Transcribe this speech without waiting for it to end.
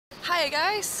Hey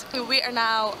guys! We are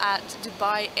now at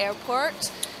Dubai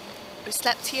airport. We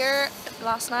slept here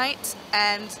last night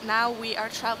and now we are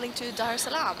traveling to Dar es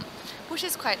Salaam, which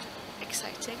is quite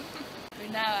exciting. We're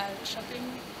now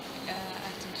shopping at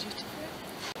the duty free,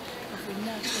 but we're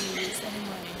not going to use any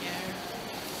money here.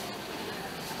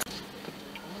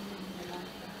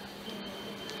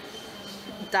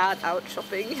 Dad out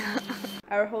shopping.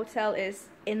 Our hotel is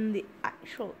in the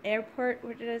actual airport,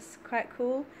 which is quite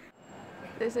cool.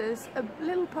 This is a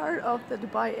little part of the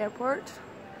Dubai airport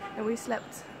and we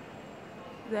slept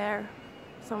there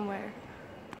somewhere.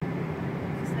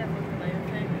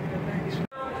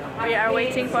 We are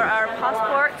waiting for our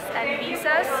passports and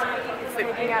visas. It's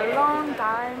taking a long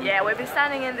time. Yeah, we've been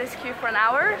standing in this queue for an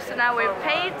hour, so now we've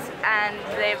paid and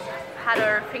they've had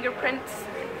our fingerprints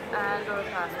and our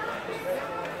passports.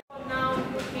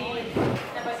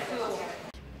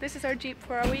 This is our jeep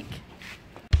for our week.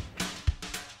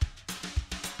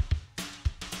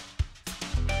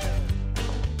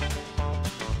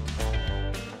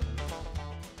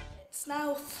 It's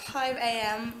now 5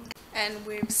 AM and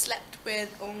we've slept with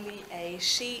only a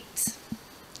sheet,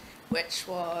 which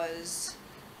was,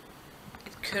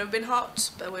 it could have been hot,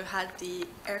 but we've had the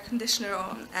air conditioner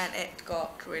on and it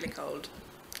got really cold.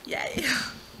 Yay!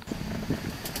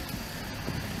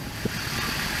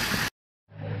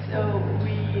 So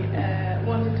we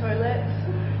want a toilet.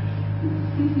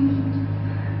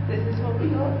 This is what we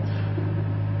got.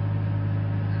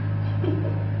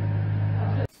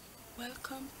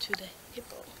 Welcome to the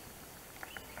hippo.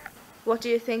 What do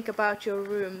you think about your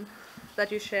room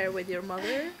that you share with your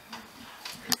mother?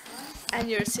 And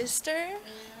your sister?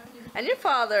 And your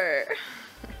father?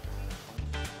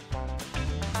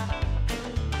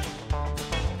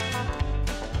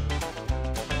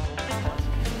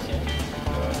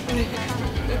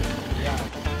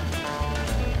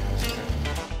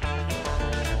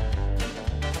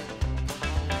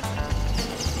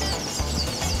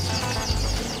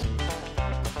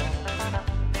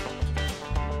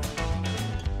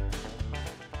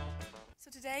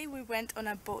 Today we went on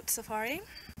a boat safari.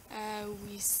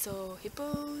 We saw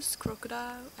hippos,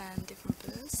 crocodile and different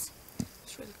birds.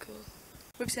 It's really cool.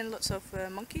 We've seen lots of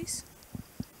monkeys,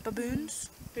 baboons,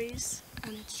 trees,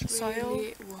 And it's soil,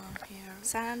 really warm here.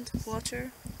 sand,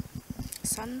 water,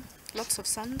 sun, lots of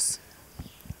suns.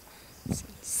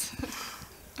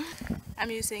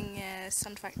 I'm using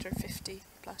sun factor 50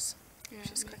 plus,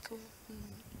 which is quite cool.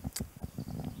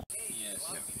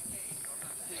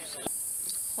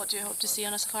 What do you hope to see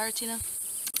on a safari, Tina?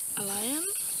 A lion?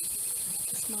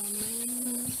 Small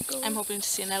mango. I'm hoping to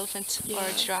see an elephant or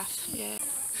a giraffe. Yeah.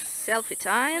 Selfie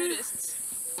time!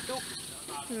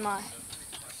 Nei.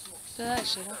 Det er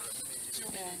ikke det.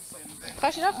 Hva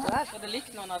er giraff det der? Hadde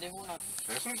likt noen av de hornene.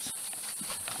 Present.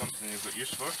 Something you've got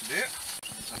used for today.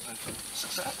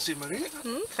 See Marie.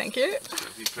 Thank you.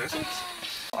 The present.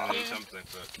 And then something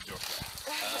for Joshua.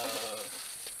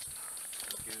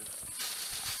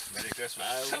 Merry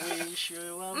Christmas. I wish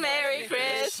you a Merry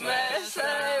Christmas,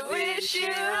 I wish you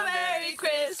a Merry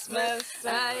Christmas,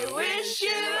 I wish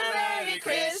you a Merry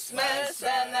Christmas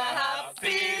and a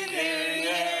Happy New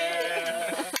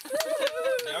Year.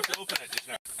 You have to open it just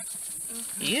now.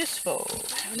 Useful.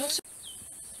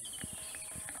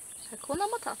 Hakuna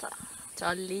Matata.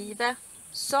 Ta livet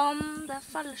som det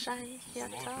faller seg.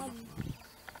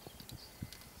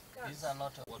 These are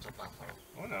not a water buffalo.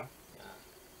 Oh no.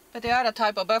 But they are a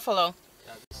type of buffalo.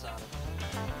 Yeah, these are.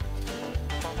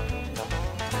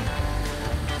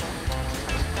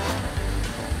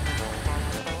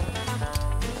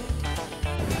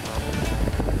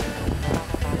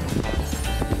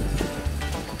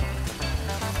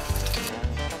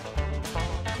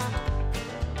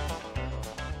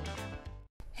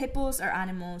 Hippos are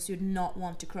animals you'd not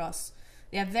want to cross.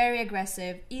 They are very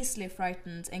aggressive, easily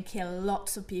frightened, and kill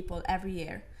lots of people every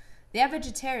year. They are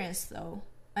vegetarians though,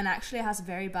 and actually has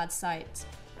very bad sight.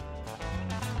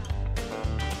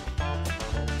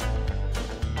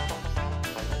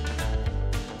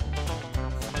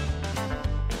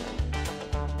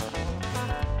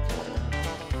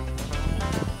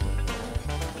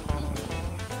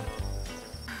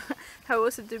 How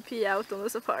was it to pee out on the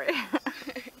safari?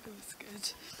 It was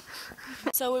good.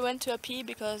 So we went to a pee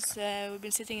because we've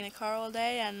been sitting in the car all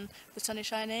day and the sun is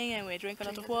shining and we drink a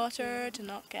lot of water to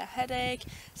not get a headache.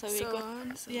 So we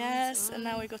and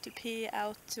now we got to pee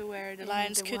out to where the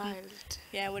lions couldn't. Wild.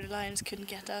 Yeah, where the lions couldn't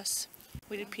get us.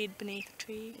 We did pee beneath a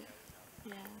tree.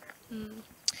 Yeah.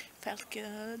 Felt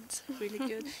good, really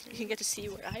good. You can get to see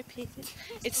where I peed.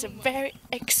 It's a very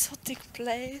exotic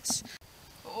place.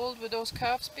 How old would those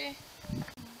calves be?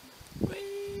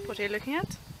 What are you looking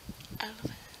at?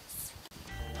 Elephants.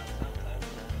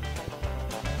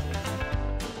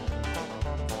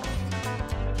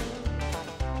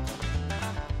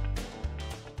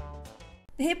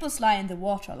 The hippos lie in the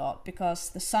water a lot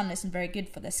because the sun isn't very good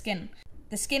for their skin.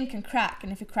 The skin can crack,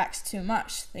 and if it cracks too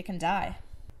much, they can die.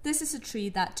 This is a tree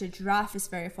that the giraffe is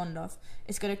very fond of.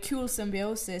 It's got a cool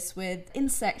symbiosis with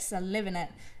insects that live in it.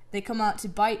 They come out to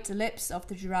bite the lips of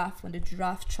the giraffe when the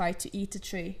giraffe tries to eat the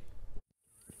tree.